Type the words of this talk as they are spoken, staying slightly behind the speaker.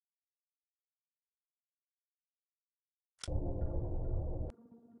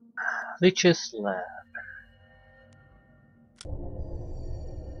Liches lab.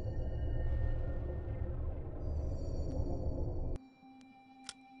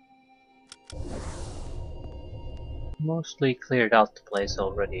 Mostly cleared out the place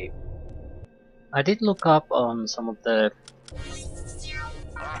already. I did look up on some of the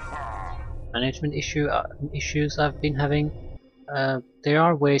management issues I've been having. There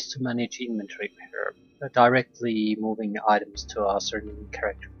are ways to manage inventory better. Directly moving items to a certain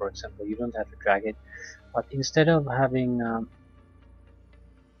character, for example, you don't have to drag it, but instead of having,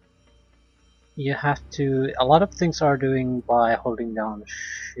 you have to. A lot of things are doing by holding down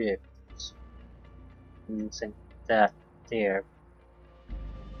shift. And send that there.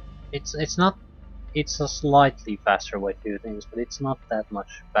 It's not. It's a slightly faster way to do things, but it's not that much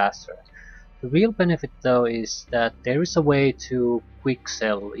faster. The real benefit though is that there is a way to quick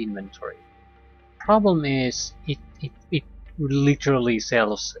sell inventory. Problem is it literally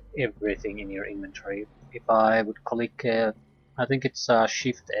sells everything in your inventory. If I would click, I think it's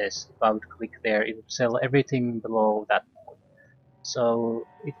Shift S, if I would click there, it would sell everything below that point. So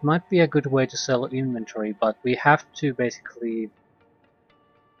it might be a good way to sell inventory, but we have to basically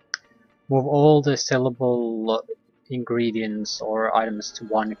move all the sellable ingredients or items to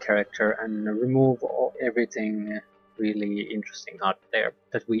one character and remove everything really interesting out there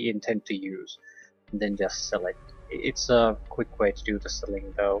that we intend to use, and then just sell it. It's a quick way to do the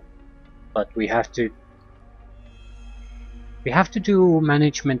selling though, but we have to do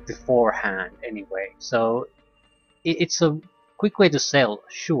management beforehand anyway, so it's a quick way to sell,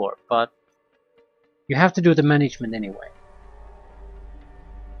 sure, but you have to do the management anyway.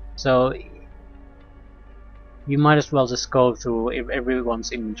 So you might as well just go through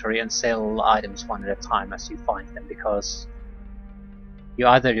everyone's inventory and sell items one at a time as you find them, because you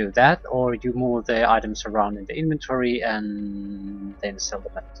either do that or you move the items around in the inventory and then sell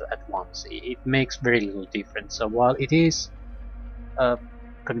them at once. It makes very little difference. So while it is a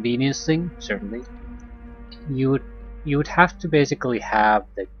convenience thing, certainly, you would have to basically have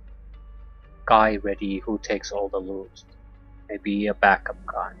the guy ready who takes all the loot, maybe a backup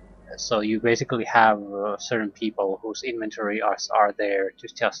guy. So you basically have certain people whose inventory are there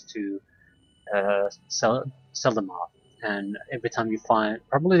just to sell them off. And every time you find,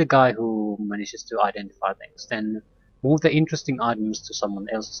 probably the guy who manages to identify things, then move the interesting items to someone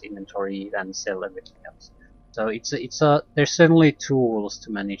else's inventory and sell everything else. So there's certainly tools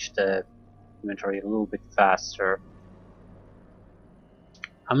to manage the inventory a little bit faster.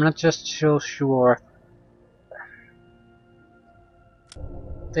 I'm not just so sure.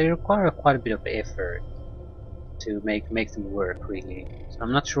 They require quite a bit of effort to make them work really. So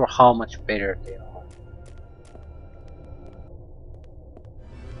I'm not sure how much better they are.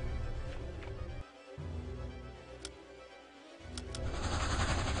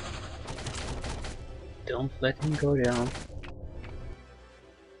 Don't let him go down.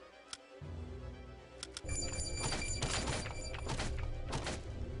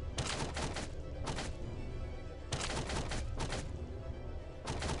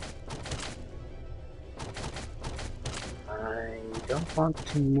 I don't want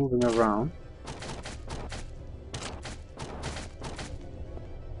him moving around.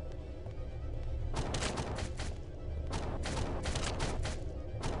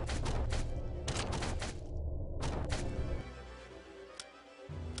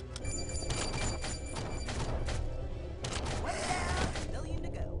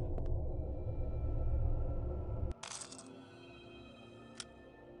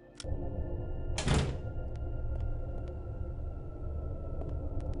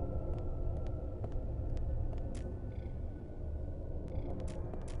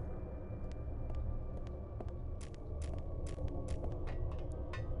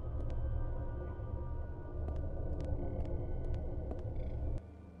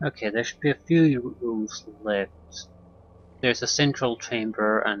 Okay, there should be a few rooms left. There's a central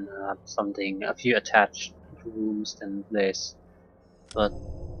chamber and a few attached rooms, then there's but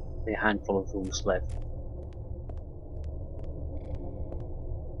a handful of rooms left.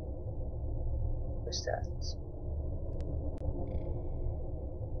 What's that?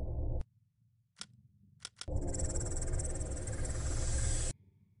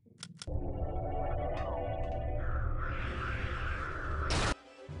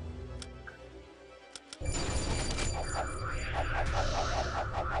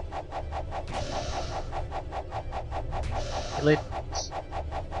 Kill it.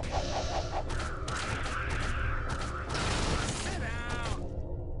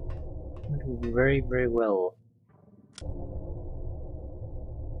 Very, very well.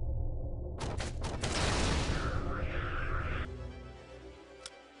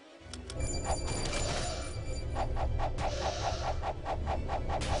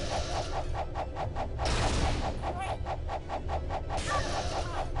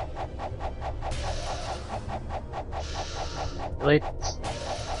 Let's...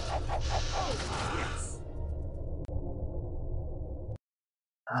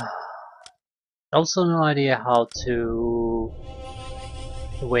 Also no idea how to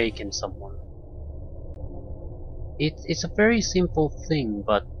awaken someone. It's a very simple thing,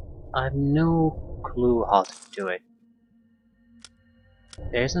 but I have no clue how to do it.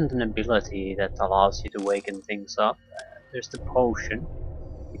 There isn't an ability that allows you to waken things up. There's the potion.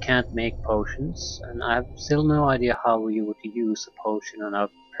 You can't make potions, and I have still no idea how you would use a potion on a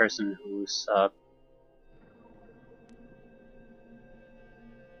person who's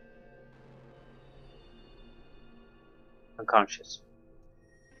unconscious.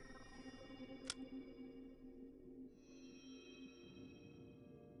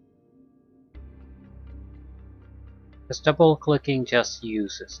 Because double clicking just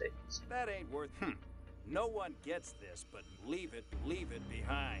uses it. That ain't worth. No one gets this, but leave it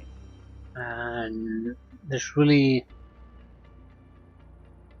behind. And there's really...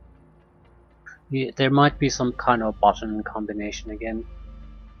 there might be some kind of button combination again,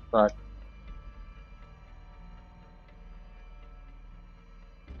 but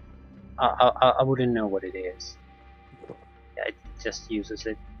I wouldn't know what it is. Yeah, it just uses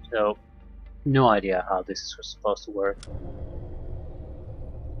it, so no idea how this is supposed to work.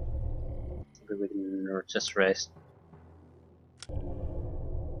 Maybe we can just rest.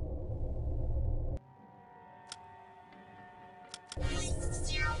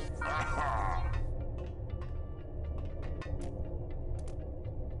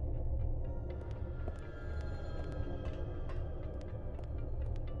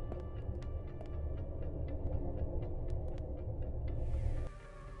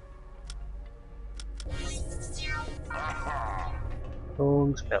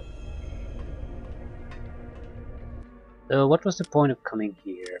 Boom spell. So what was the point of coming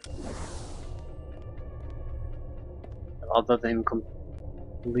here? Other than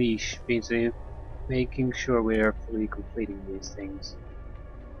basically making sure we are fully completing these things.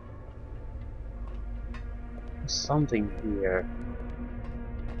 There's something here.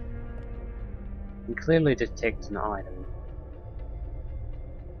 You can clearly detect an item.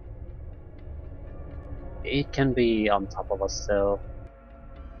 It can be on top of us though.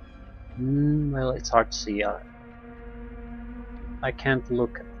 Well, it's hard to see. I can't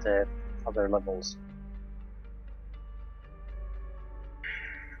look at the other levels.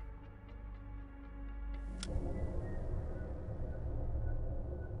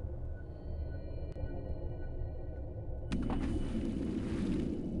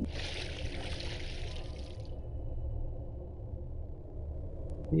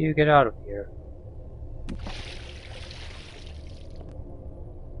 You get out of here.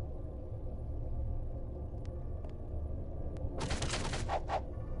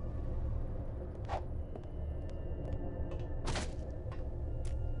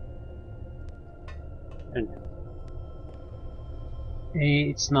 And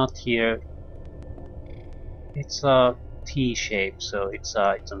it's not here. It's a T shape, so it's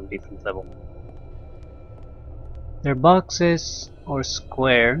on a different level. They're boxes or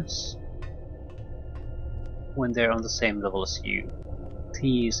squares when they're on the same level as you.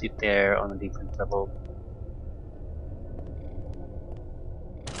 T's if they're on a different level.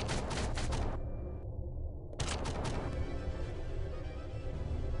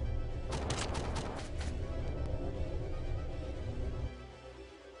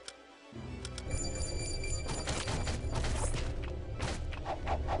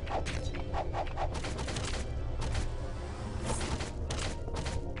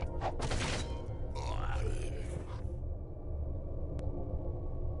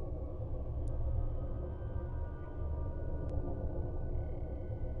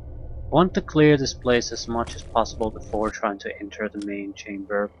 I want to clear this place as much as possible before trying to enter the main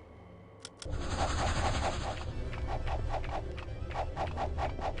chamber.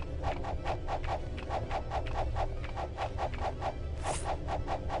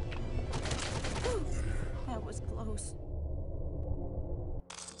 That was close.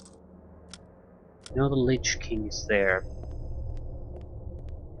 You know the Lich King is there.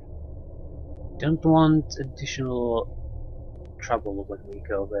 Don't want additional trouble when we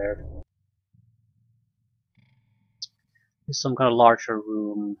go there. There's some kind of larger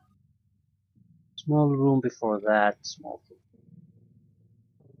room. Small room before that. Small room.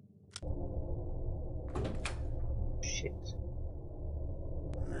 Shit.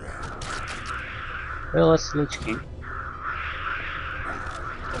 Well, that's Lich King.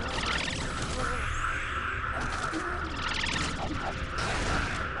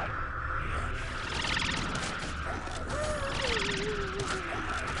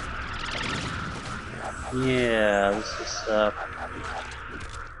 Yeah, this is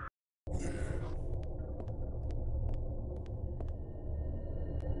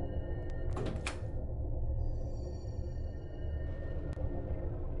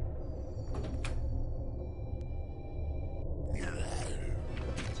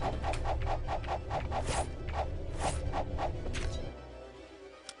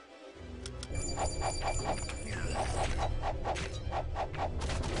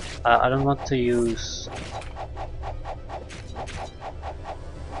I don't want to use.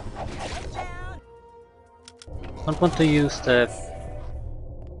 Don't want to use the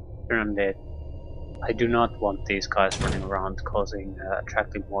pyramid. I do not want these guys running around causing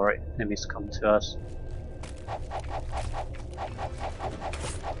attracting more enemies to come to us.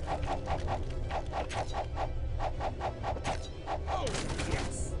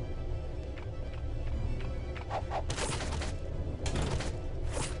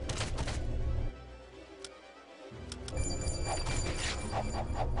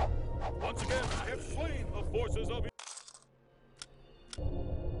 Once again, I have slain the forces of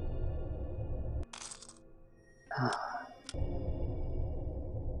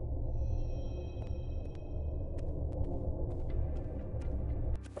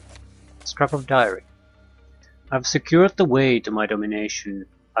Scrap of diary. I've secured the way to my domination.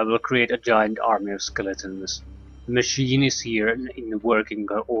 I will create a giant army of skeletons. The machine is here and in working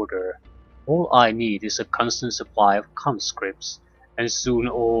order. All I need is a constant supply of conscripts, and soon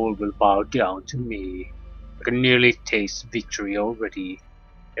all will bow down to me. I can nearly taste victory already.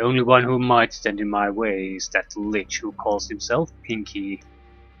 The only one who might stand in my way is that lich who calls himself Pinky.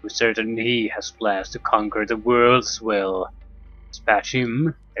 I'm certain he has plans to conquer the world as well. Dispatch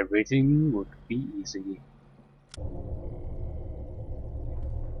him, everything would be easy.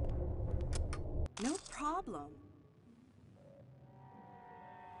 No problem.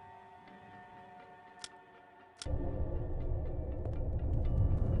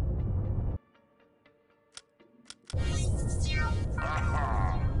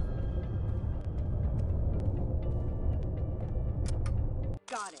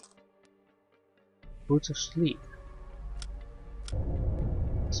 Got it. Boots of Sleep.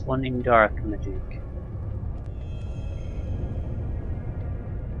 This one in dark magic.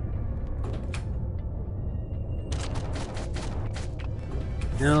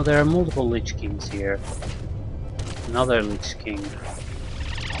 No, there are multiple Lich Kings here. Another Lich King.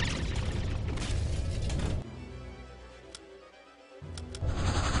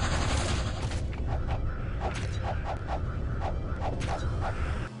 once again, I have slain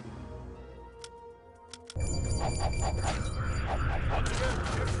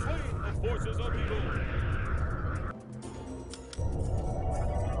the forces of evil.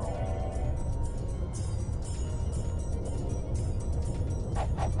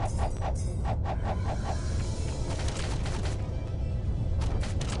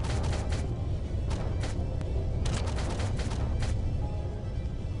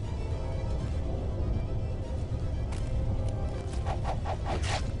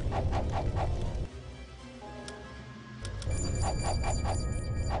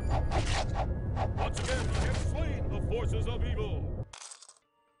 Once again, I have slain the forces of evil.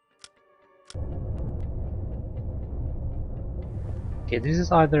 Okay, this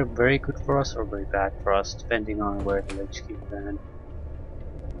is either very good for us or very bad for us, depending on where the Lich King land.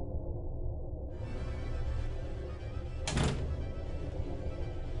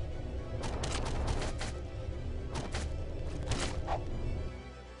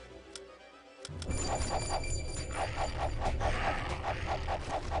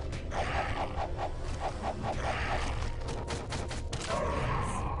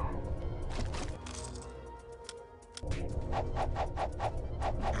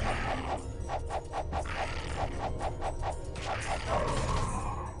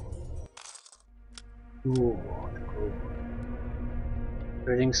 Ooh, cool.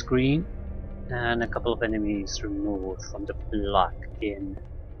 Rating screen and a couple of enemies removed from the block in.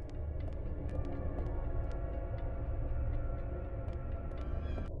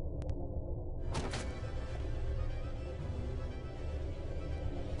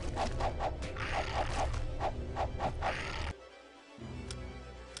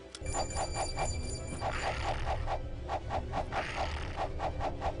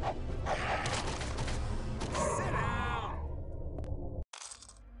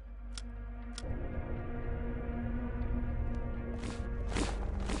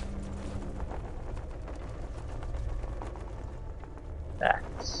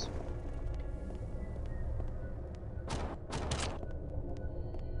 That's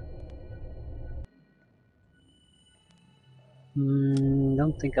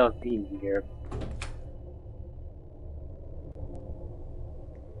don't think I've been here.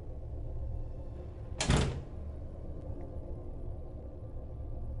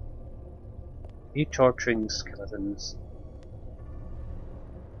 You torturing skeletons.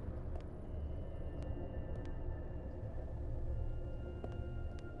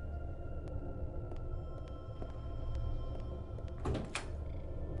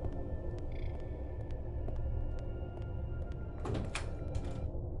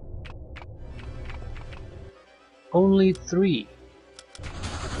 Only 3.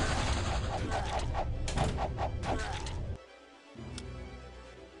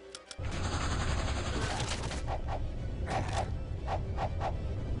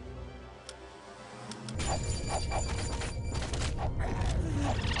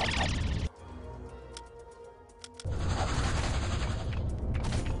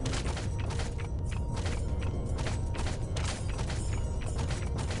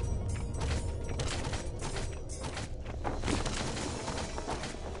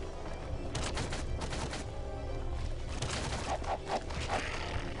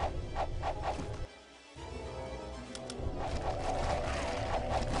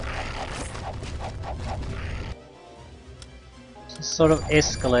 It's sort of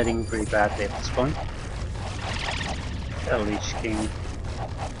escalating pretty badly at this point. The Lich King.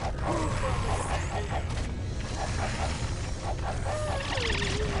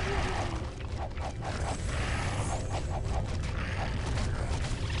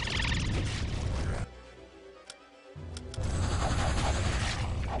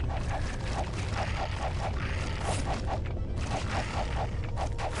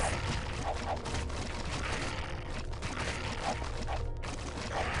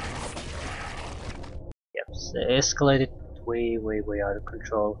 Yep, it's escalated way out of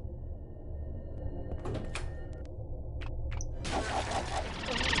control.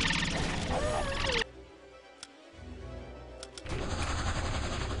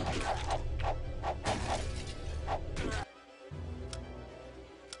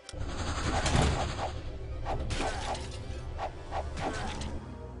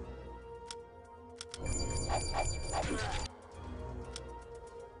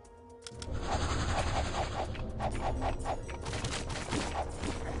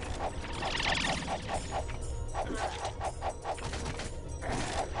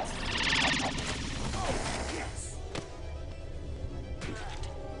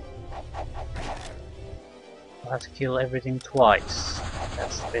 I have to kill everything twice.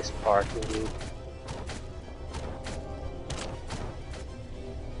 That's the best part really.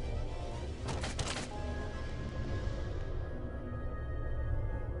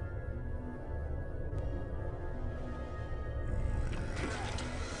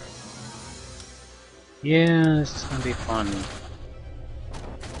 Yeah, this is gonna be fun.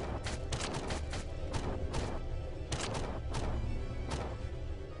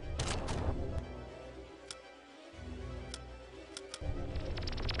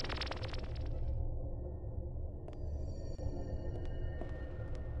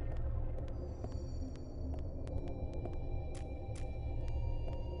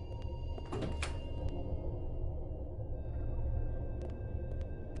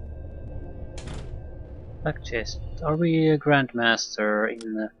 Back chest. Are we a Grandmaster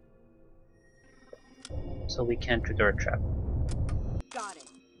in the... so we can trigger a trap? Got it.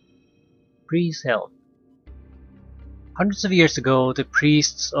 Priest's help. Hundreds of years ago, the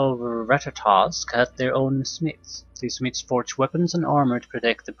priests of Ratatosk had their own smiths. These smiths forged weapons and armor to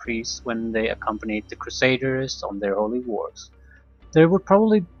protect the priests when they accompanied the Crusaders on their holy wars. There would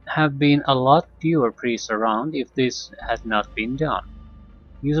probably have been a lot fewer priests around if this had not been done.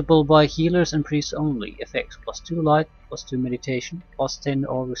 Usable by healers and priests only. Effects +2 light, +2 meditation, +10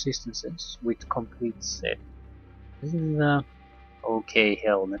 all resistances with complete set. This is a okay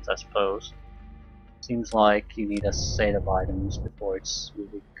helmet, I suppose. Seems like you need a set of items before it's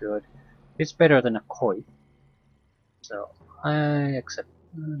really good. It's better than a koi. So I accept.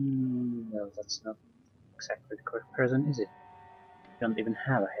 Well, that's not exactly the correct person, is it? You don't even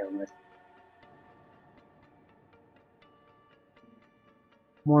have a helmet.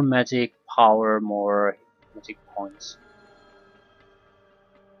 More magic, power, more magic points.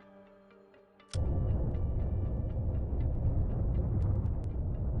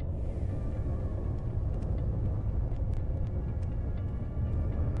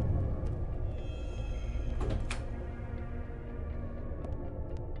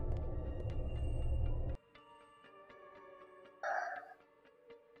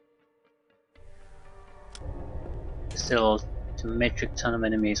 Still a metric ton of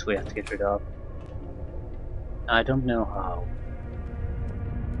enemies we have to get rid of. I don't know how.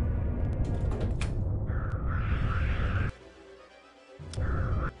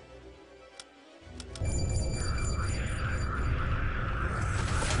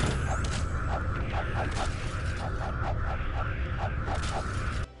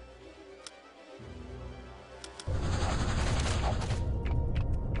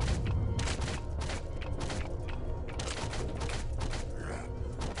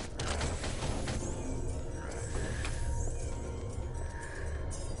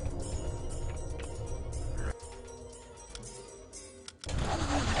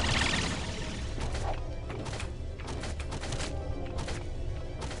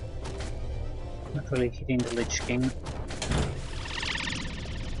 really hitting the Lich King.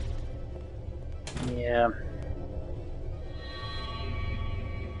 Yeah.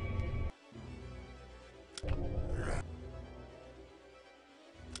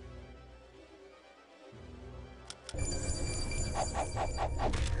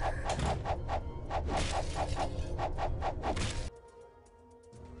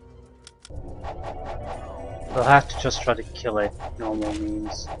 We'll have to just try to kill it, normal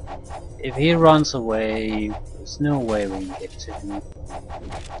means. If he runs away, there's no way we can get to him.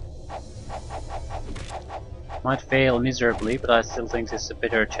 Might fail miserably, but I still think there's a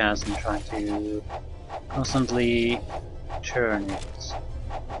better chance than trying to constantly turn it.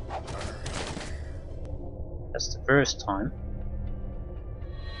 That's the first time.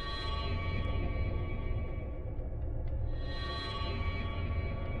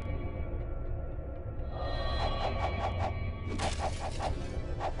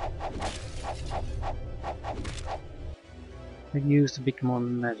 I used a bit more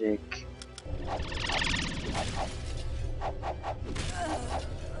magic.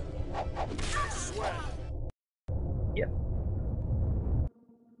 Yep.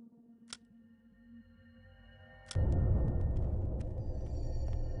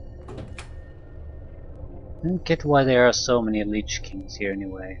 I don't get why there are so many Lich Kings here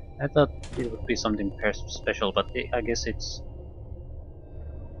anyway. I thought it would be something special, but I guess it's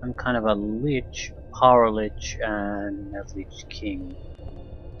some kind of a Lich, a Power Lich, and a Lich King.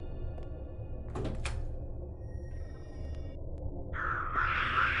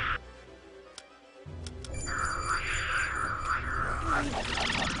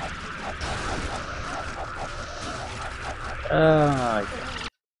 How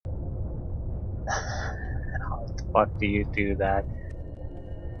the fuck do you do that?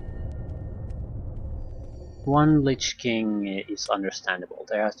 One Lich King is understandable.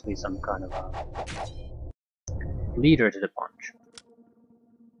 There has to be some kind of a leader to the bunch.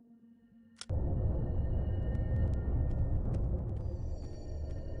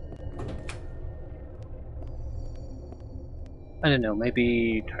 I don't know,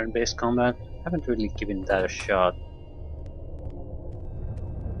 maybe turn-based combat? I haven't really given that a shot.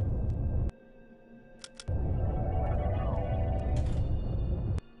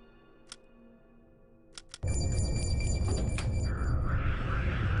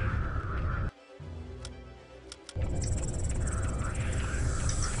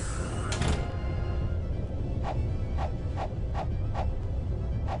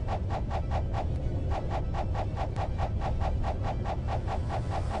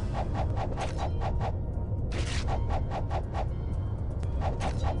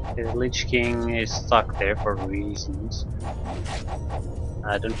 The Lich King is stuck there for reasons.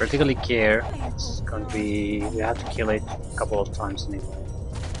 I don't particularly care. It's going to be... we have to kill it a couple of times anyway.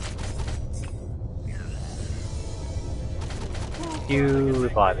 You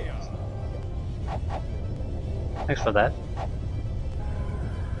revive it. Thanks for that.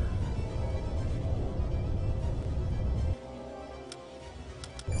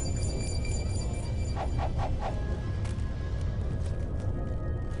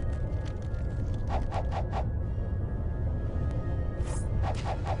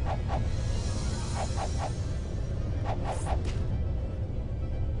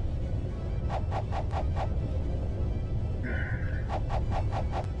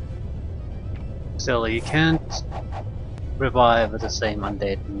 Still, you can't revive the same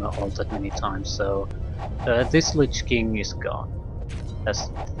undead all that many times, so this Lich King is gone. That's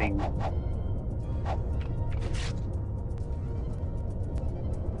the thing.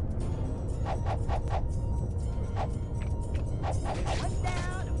 One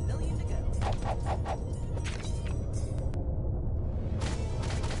down, a million to go.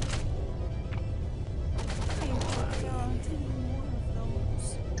 I don't want any more of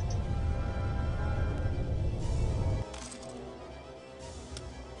those.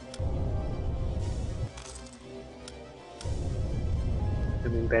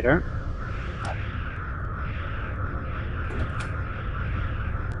 Doing better.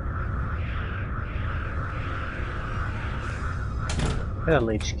 A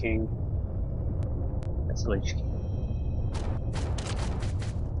Lich King. That's a Lich King.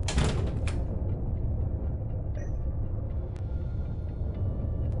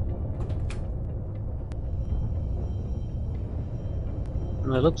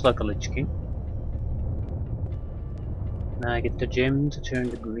 Well, it looks like a Lich King. Now I get the gem to turn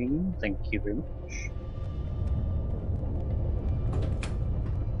to green. Thank you very much.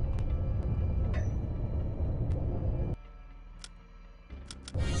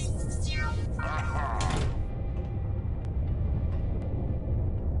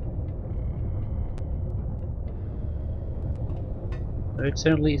 It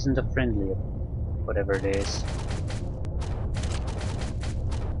certainly isn't a friendly, whatever it is.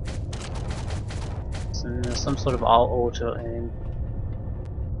 It's some sort of all auto aim.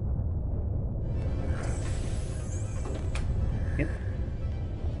 Yep.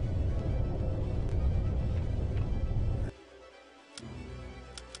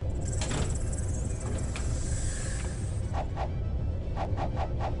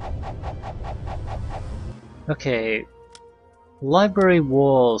 Okay. Library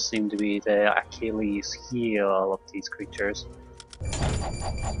walls seem to be the Achilles heel of these creatures.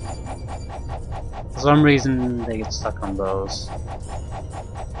 For some reason they get stuck on those.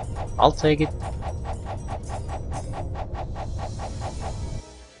 I'll take it.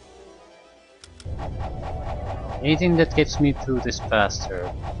 Anything that gets me through this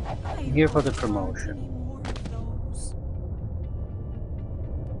faster. I'm here for the promotion. Any more of those?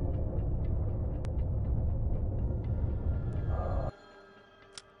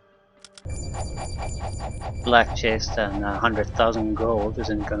 Black chest and 100,000 gold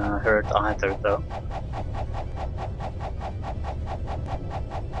isn't gonna hurt either though.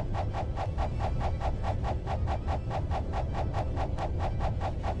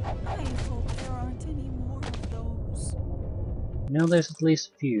 I hope there aren't any more of those. You know, there's at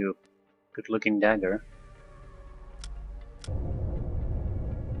least a few. Good looking dagger.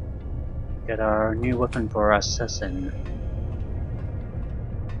 Get our new weapon for assassin.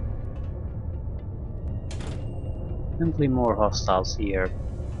 Simply more hostiles here.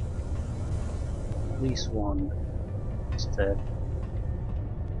 At least one instead.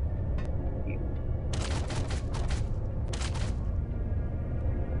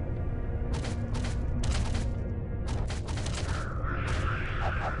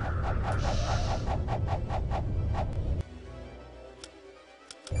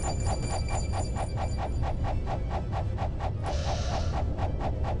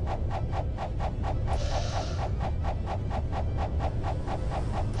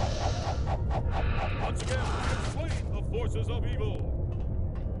 Once again, slay the forces of evil.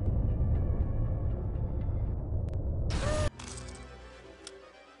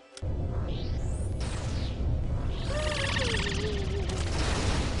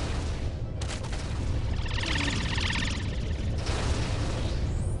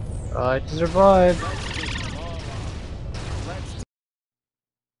 Try to survive.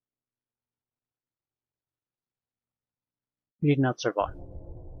 We did not survive.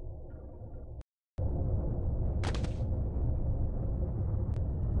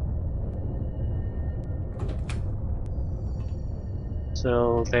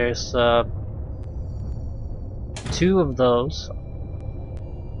 So there's two of those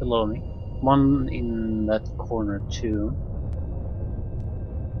below me. One in that corner too.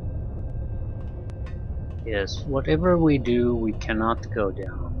 Yes, whatever we do, we cannot go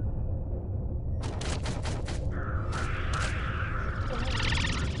down.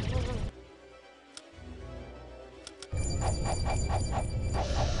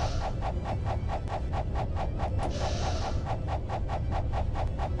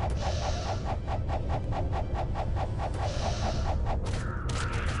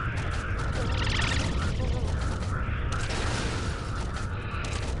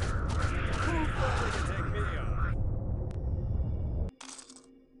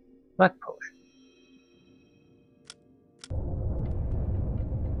 Black potion.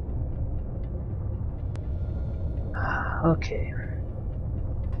 Okay.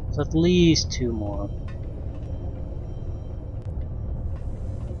 So at least two more.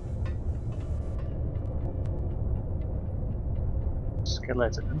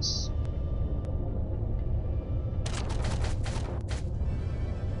 Skeletons.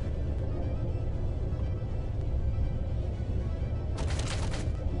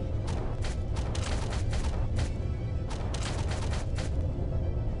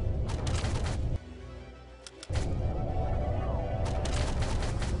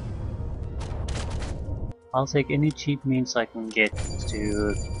 I'll take any cheap means I can get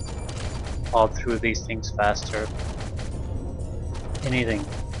to plow through these things faster. Anything.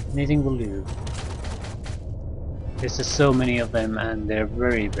 Anything will do. There's just so many of them and they're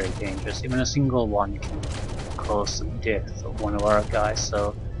very, very dangerous. Even a single one can cause the death of one of our guys,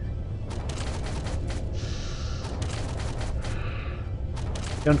 so...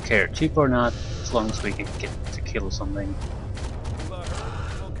 Don't care, cheap or not, as long as we can get to kill something. The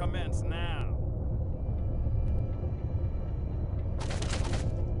herd will commence now.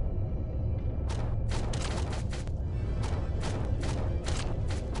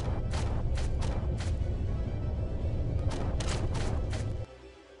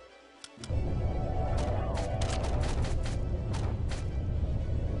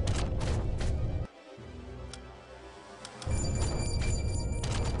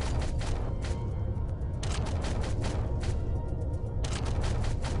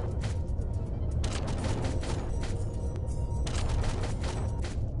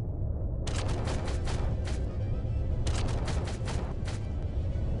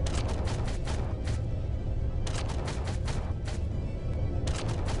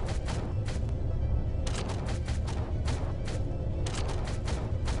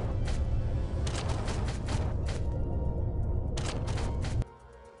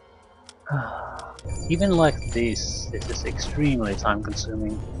 Even like this is extremely time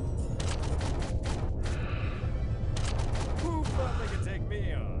consuming. Who thought they could take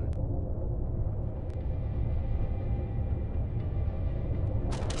me on?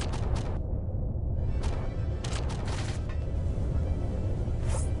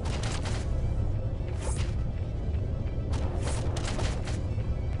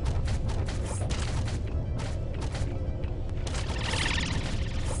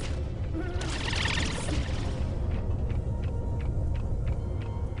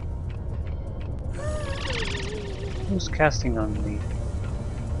 Who's casting on me?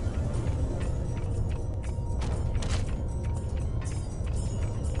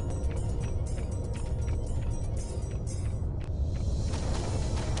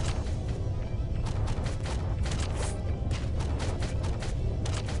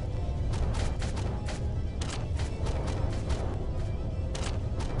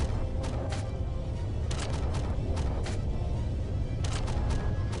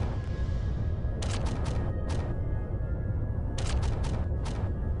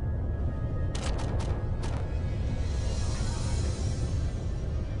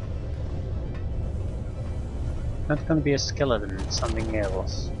 Not gonna be a skeleton, it's something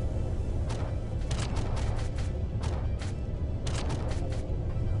else.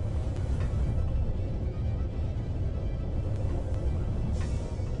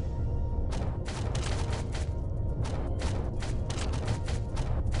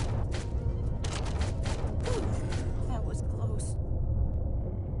 That was close.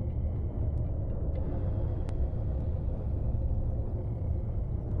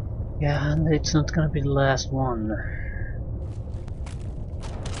 Yeah, and it's not gonna be the last one.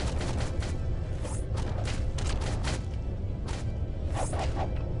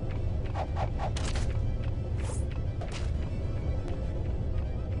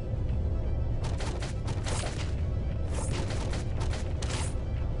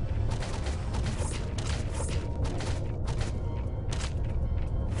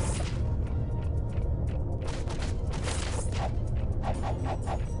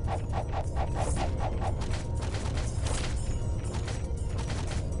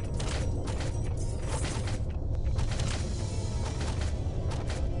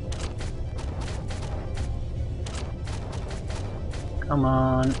 Come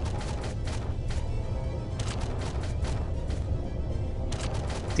on.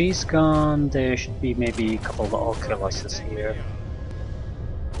 These gone, there should be maybe a couple of Oculus's here.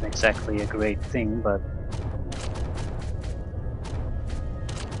 Not exactly a great thing, but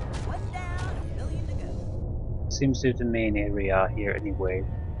One down, a million to go. seems to be the main area here anyway.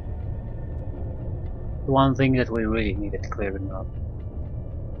 The one thing that we really needed clearing up.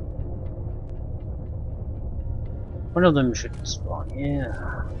 One of them should spawn,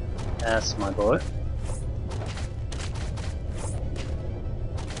 yeah. That's my boy.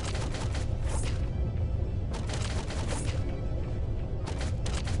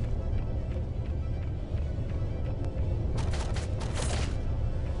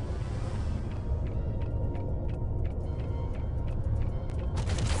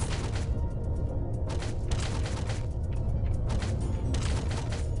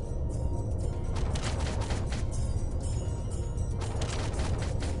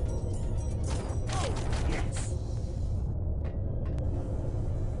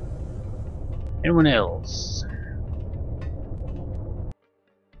 Anyone else?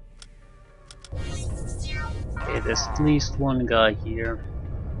 Okay, there's at least one guy here.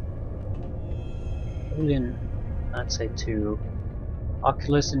 Probably, I'd say two.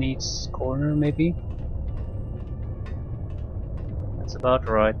 Oculus in each corner, maybe? That's about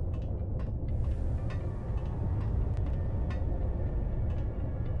right.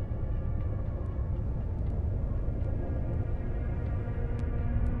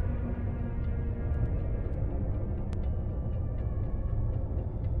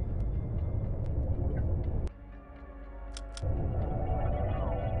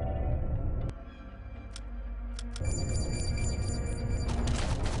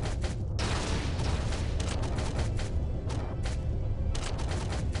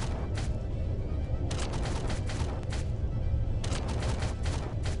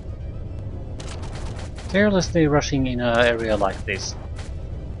 Carelessly rushing in an area like this.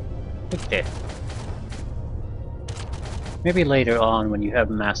 Big death. Maybe later on when you have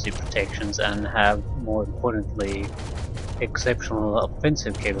massive protections and have, more importantly, exceptional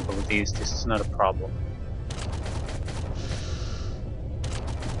offensive capabilities, this is not a problem.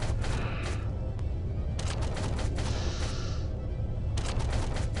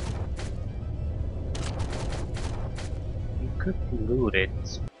 You could loot it.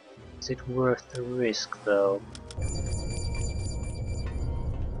 Is Is it worth the risk though?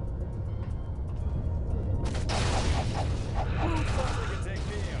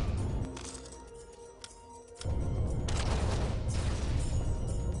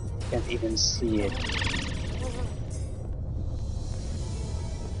 Can't even see it.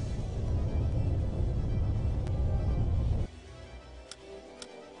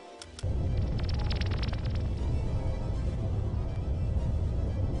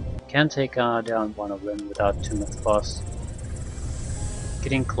 Can take down one of them without too much fuss.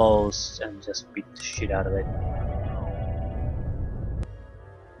 Getting close and just beat the shit out of it.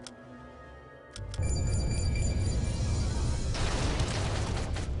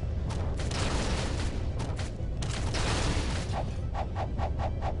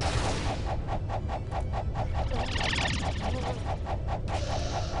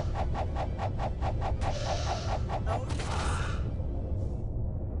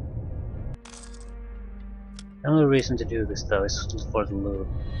 The only reason to do this though is just for the loot.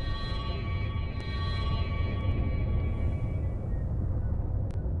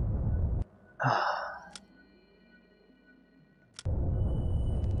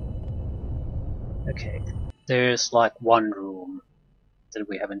 Okay, there's like one room that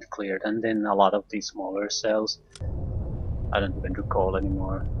we haven't cleared, and then a lot of these smaller cells. I don't even recall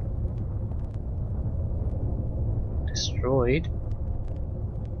anymore. Destroyed.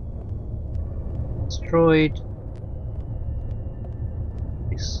 Destroyed.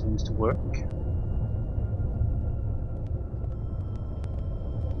 This seems to work.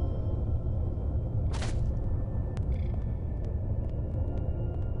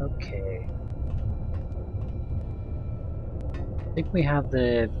 Okay. I think we have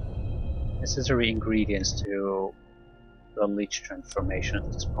the necessary ingredients to the Lich transformation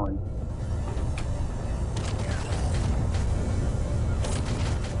at this point.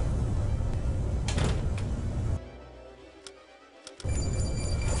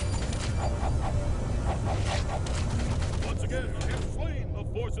 Once again, you have slain the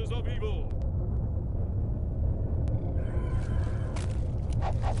forces of evil.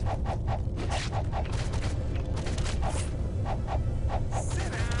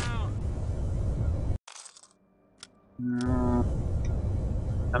 Sit down.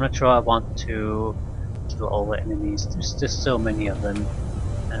 I'm not sure I want to kill all the enemies. There's just so many of them,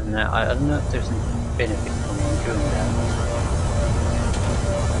 and I don't know if there's any benefit for me in doing that.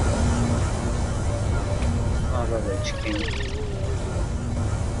 Oh, the Lich King.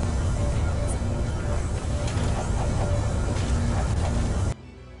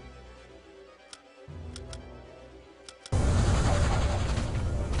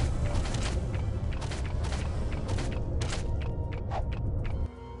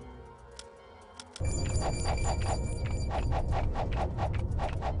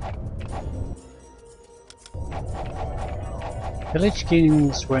 The Lich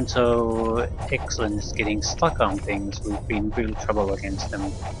Kings weren't so excellent at getting stuck on things. We've been in real trouble against them.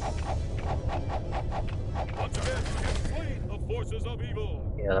 Once again, you have slain the forces of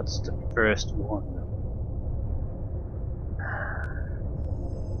evil. Yeah, that's the first one.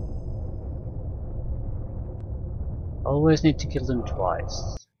 Always need to kill them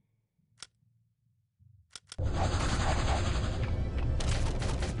twice.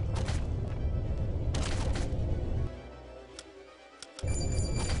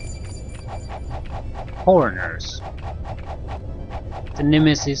 Foreigners. The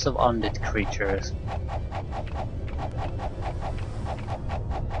nemesis of undead creatures.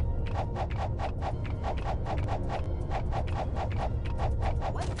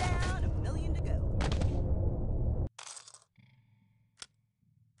 One down, a million to go.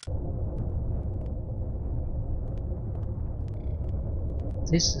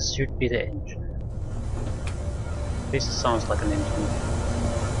 This should be the engine. This sounds like an engine.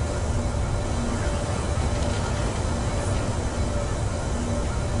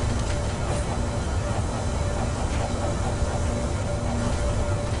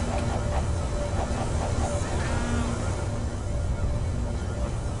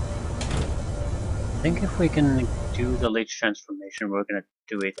 I think if we can do the Lich transformation, we're gonna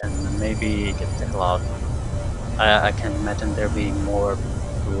do it and maybe get the hell out. I can't imagine there being more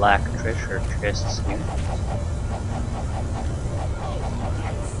black treasure chests here.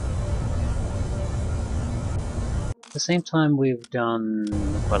 At the same time, we've done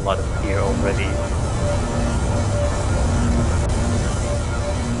quite a lot of here already.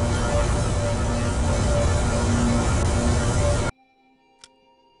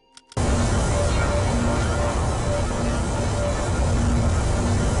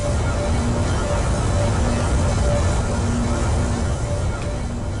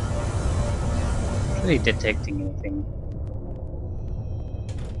 really detecting anything.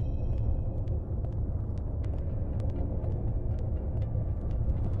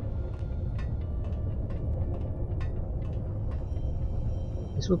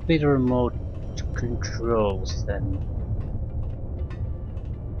 This would be the remote controls then.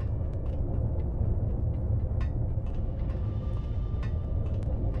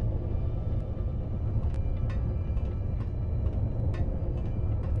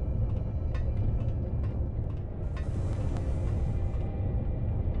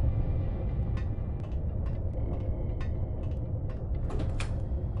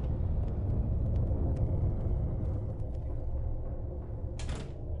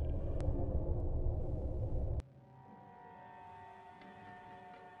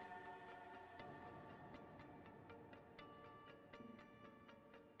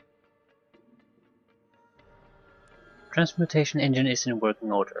 Transmutation engine is in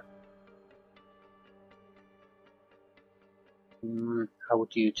working order. How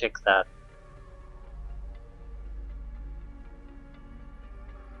would you check that?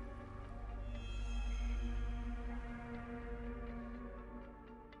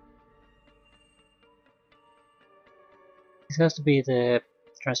 This has to be the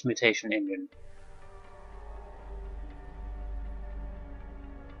transmutation engine.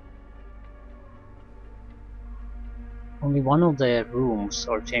 Only one of the rooms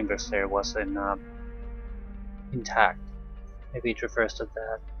or chambers there was intact. Maybe it refers to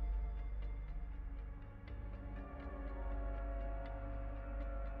that.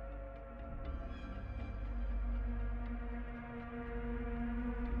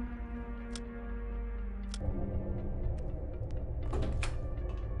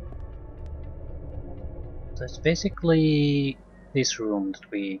 So it's basically this room that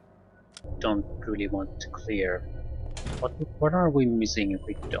we don't really want to clear. What are we missing if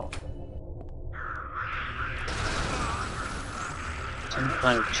we don't? Some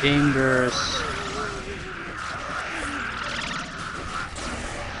kind of chambers.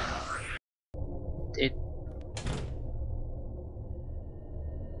 It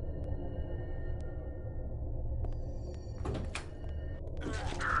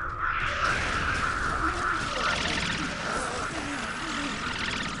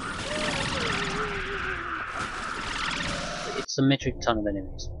it's a metric ton of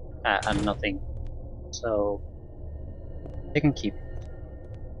enemies and nothing, so they can keep it.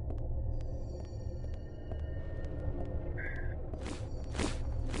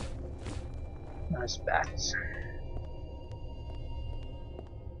 Nice bats.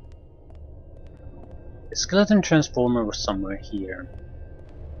 The skeleton transformer was somewhere here.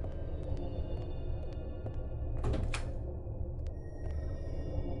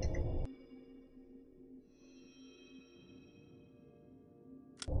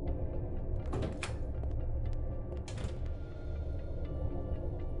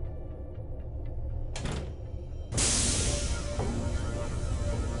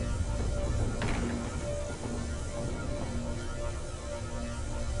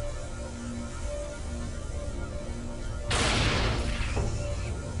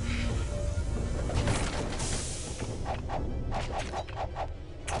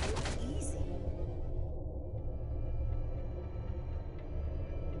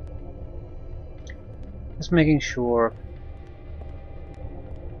 Just making sure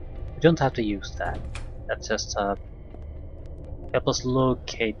we don't have to use that. That's just help us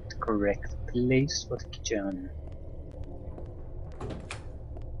locate the correct place for the kitchen.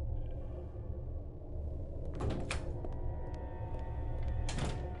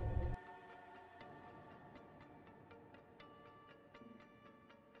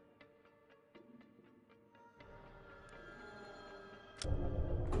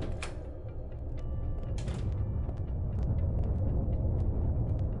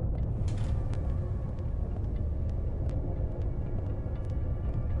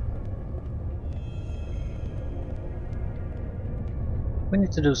 We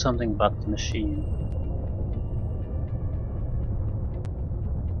need to do something about the machine.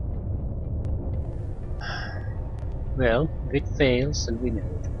 Well, if it fails, then we know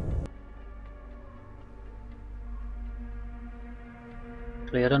it.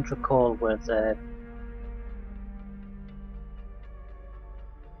 Actually, I don't recall where the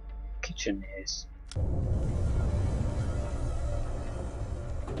kitchen is.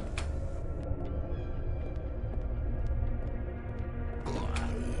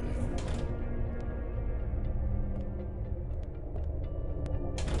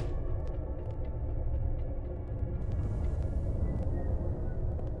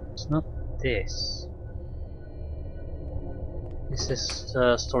 It's not this. This is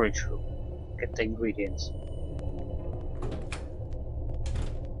the storage room. get the ingredients.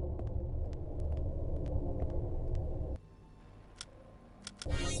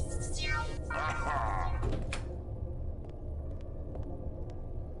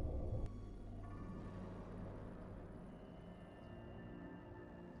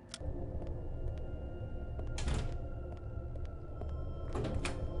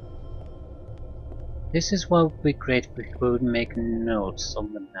 This is what would be great if we could make notes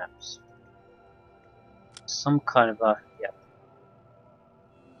on the maps. Some kind of a, yeah.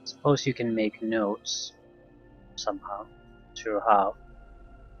 Suppose you can make notes somehow, not sure how,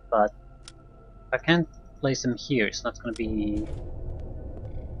 but if I can't place them here, it's not going to be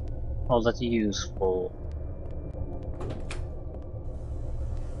all that useful.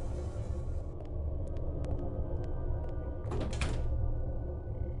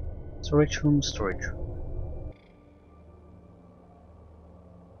 Storage room, storage room.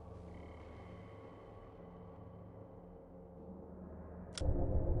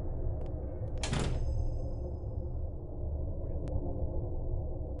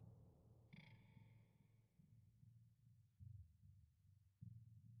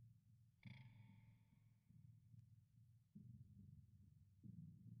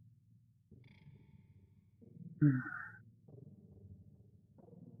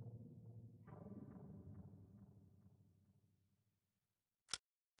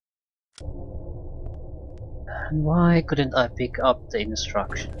 And why couldn't I pick up the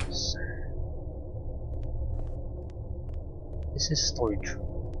instructions? This is storage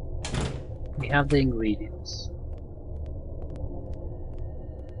room. We have the ingredients.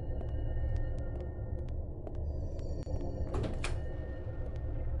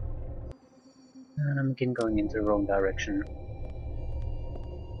 And I'm again going into the wrong direction.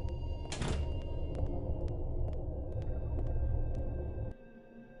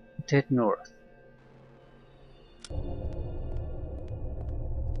 Head north.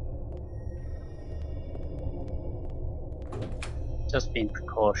 Just being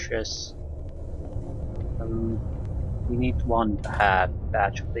precautious. We need one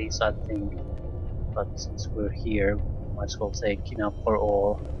batch of these, I think. But since we're here, might as well take enough for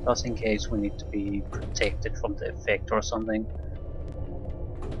all, just in case we need to be protected from the effect or something.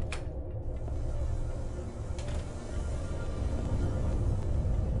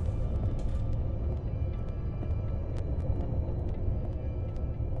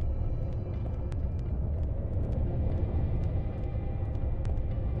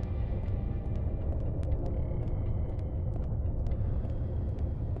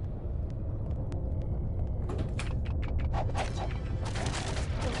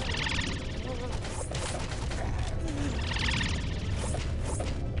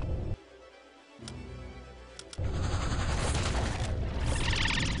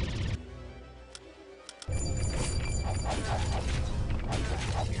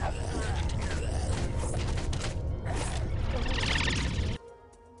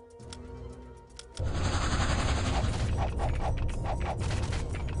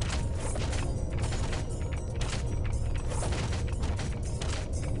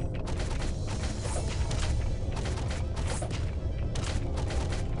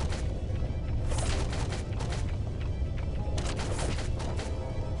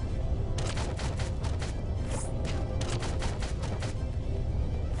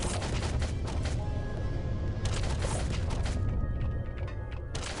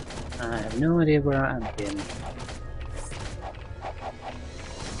 I have no idea where I am been.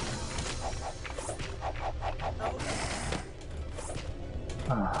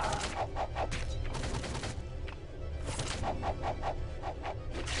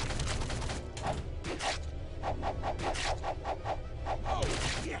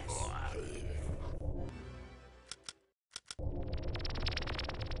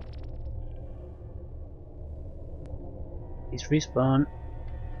 Please respawn.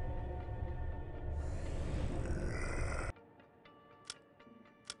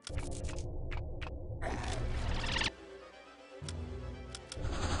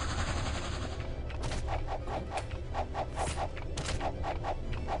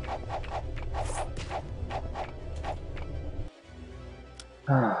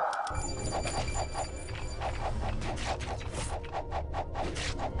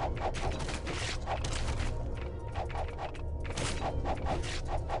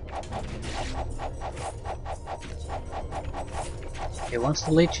 Okay, once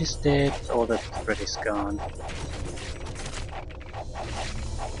the Lich is dead, all that threat is gone. Once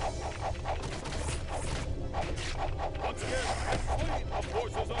again, have slain the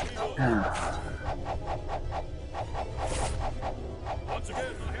forces of evil. Ah. Once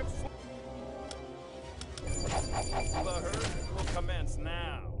again, I have slain.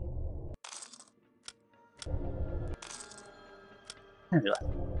 energy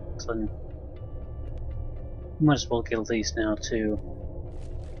left. So might as well kill these now too.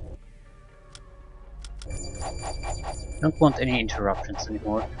 Don't want any interruptions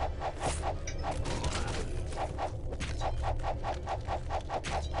anymore.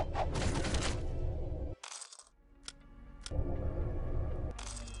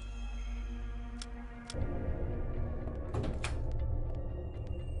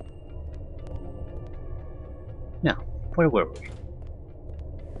 Now, where were we?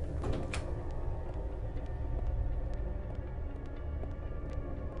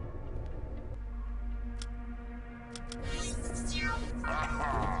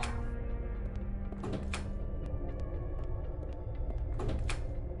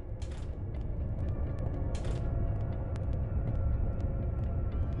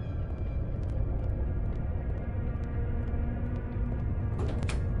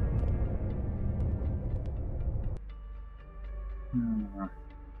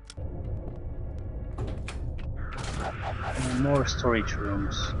 More storage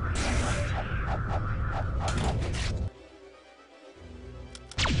rooms.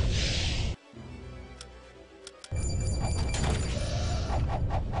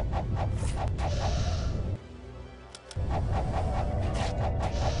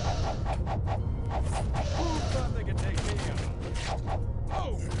 Who thought they could take me on?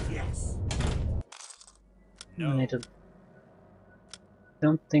 Oh, yes. No. I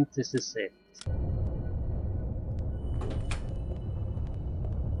don't think this is it.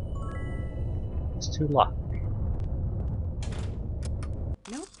 It's too locked.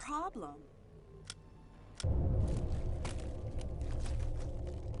 No problem.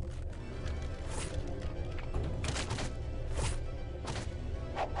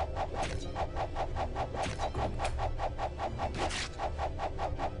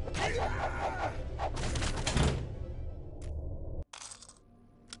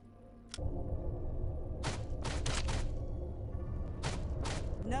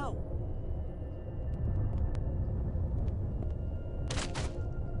 No.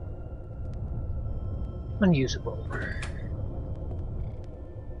 Unusable.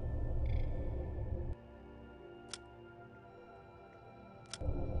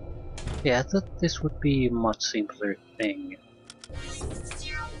 Yeah, I thought this would be a much simpler thing.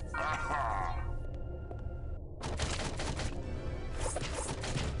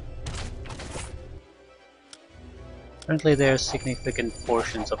 Apparently there are significant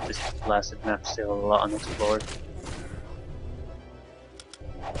portions of this blasted map still unexplored.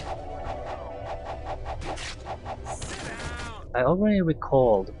 I already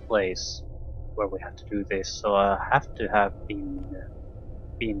recall the place where we had to do this, so I have to have been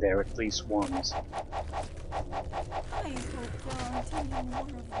there at least once. I hope there aren't any more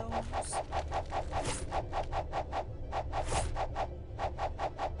of those.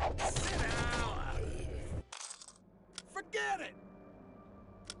 Sit down. Forget it.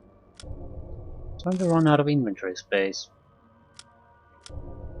 Time to run out of inventory space.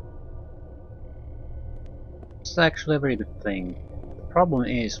 It's actually a very good thing. The problem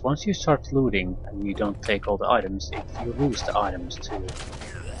is, once you start looting and you don't take all the items, you lose the items too.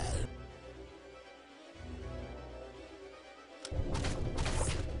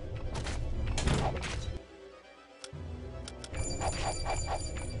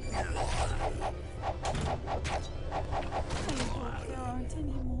 I hope there aren't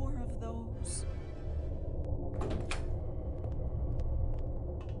any more of those.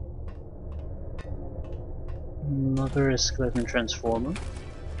 Another skeleton transformer.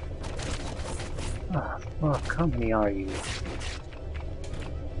 Ah, fuck, how many are you?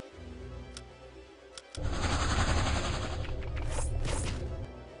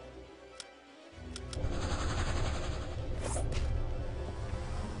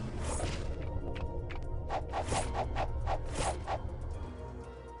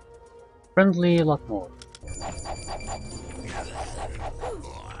 Friendly, a lot more.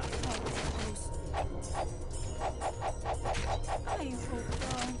 I hope there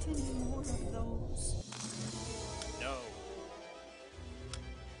aren't any more of those. No.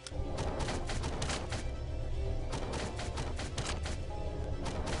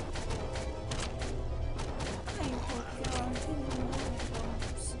 I hope there aren't any more of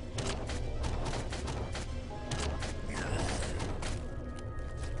those.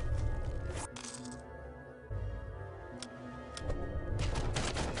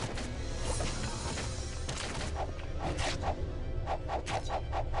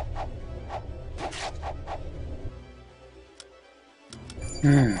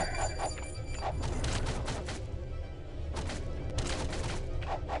 Hmm.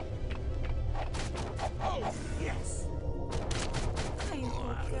 Oh, yes. I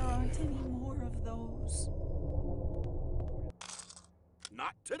there aren't any more of those.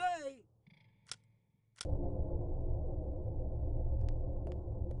 Not today.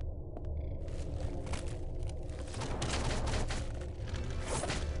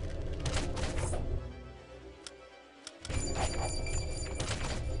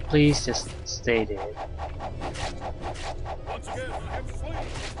 Please just stay there. Once again, I have slain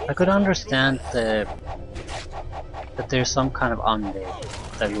the forces I could of understand evil. that there's some kind of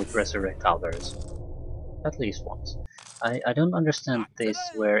undead that would resurrect others. At least once. I don't understand Not this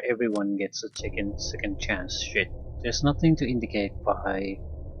today. where everyone gets a second chance shit. There's nothing to indicate by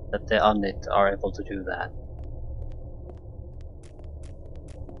that the undead are able to do that.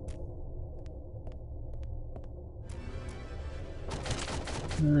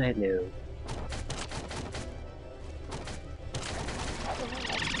 Hello.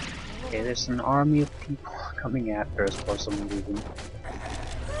 Okay, there's an army of people coming after us for some reason.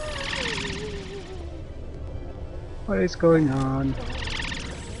 What is going on?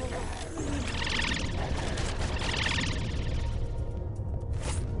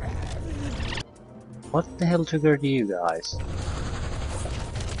 What the hell triggered you guys?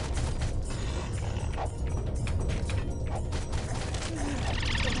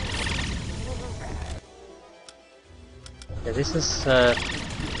 Yeah, this is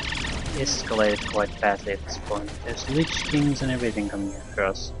escalated quite badly at this point. There's Lich Kings and everything coming after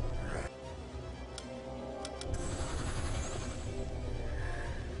us.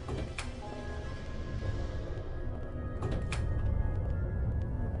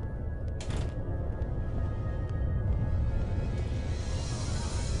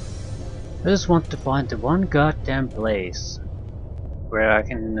 I just want to find the one goddamn place where I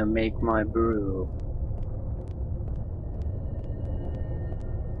can make my brew.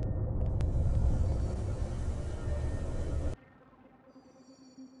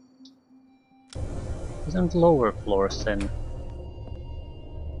 Isn't lower floors then?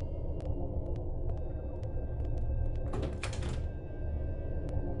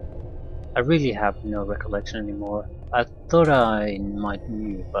 I really have no recollection anymore. I thought I might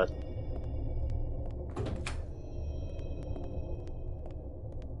knew, but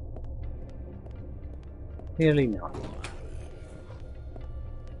clearly not.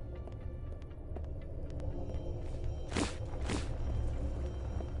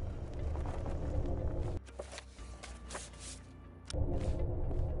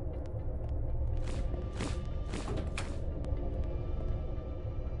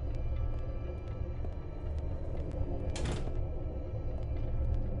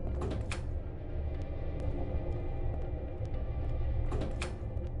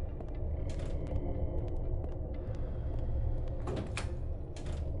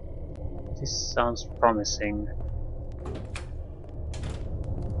 This sounds promising.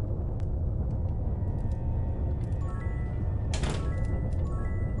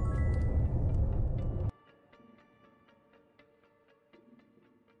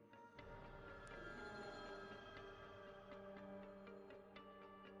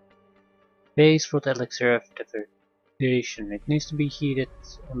 Base for the elixir of diversion. It needs to be heated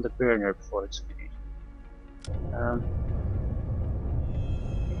on the burner before it's finished.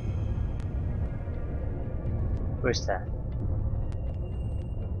 Where's that?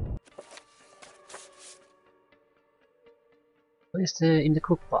 Place the in the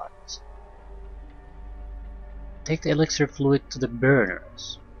cook pot. Take the elixir fluid to the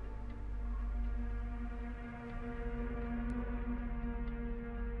burners.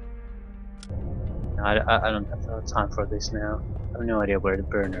 No, I don't have time for this now. I have no idea where the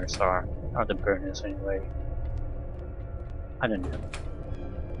burners are. Are the burners anyway? I don't know.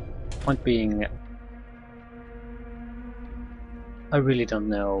 Point being, I really don't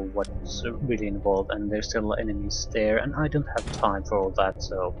know what's really involved, and there's still enemies there, and I don't have time for all that,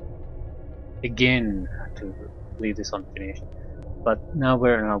 so again to leave this unfinished. But now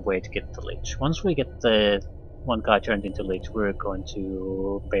we're on our way to get the Lich. Once we get the one guy turned into Lich, we're going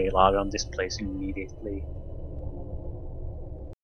to bail out on this place immediately.